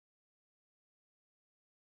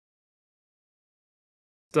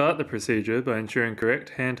Start the procedure by ensuring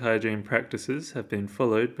correct hand hygiene practices have been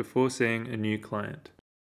followed before seeing a new client.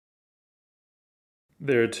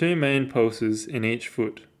 There are two main pulses in each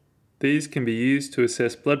foot. These can be used to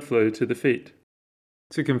assess blood flow to the feet.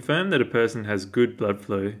 To confirm that a person has good blood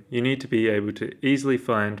flow, you need to be able to easily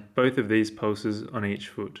find both of these pulses on each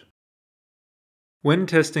foot. When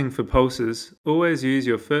testing for pulses, always use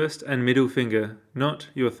your first and middle finger, not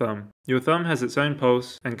your thumb. Your thumb has its own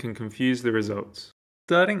pulse and can confuse the results.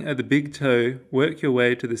 Starting at the big toe, work your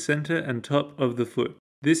way to the center and top of the foot.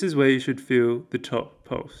 This is where you should feel the top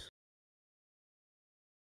pulse.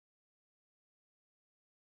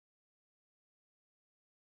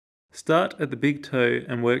 Start at the big toe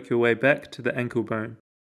and work your way back to the ankle bone.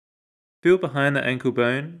 Feel behind the ankle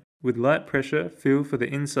bone. With light pressure, feel for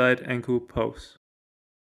the inside ankle pulse.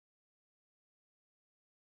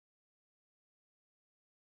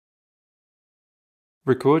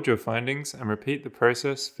 Record your findings and repeat the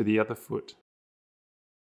process for the other foot.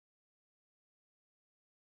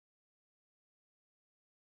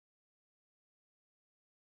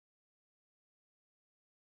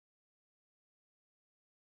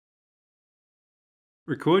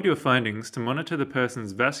 Record your findings to monitor the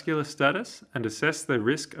person's vascular status and assess their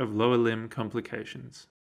risk of lower limb complications.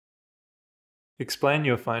 Explain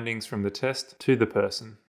your findings from the test to the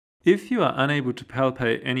person. If you are unable to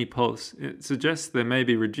palpate any pulse, it suggests there may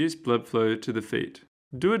be reduced blood flow to the feet.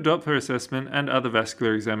 Do a Doppler assessment and other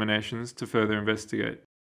vascular examinations to further investigate.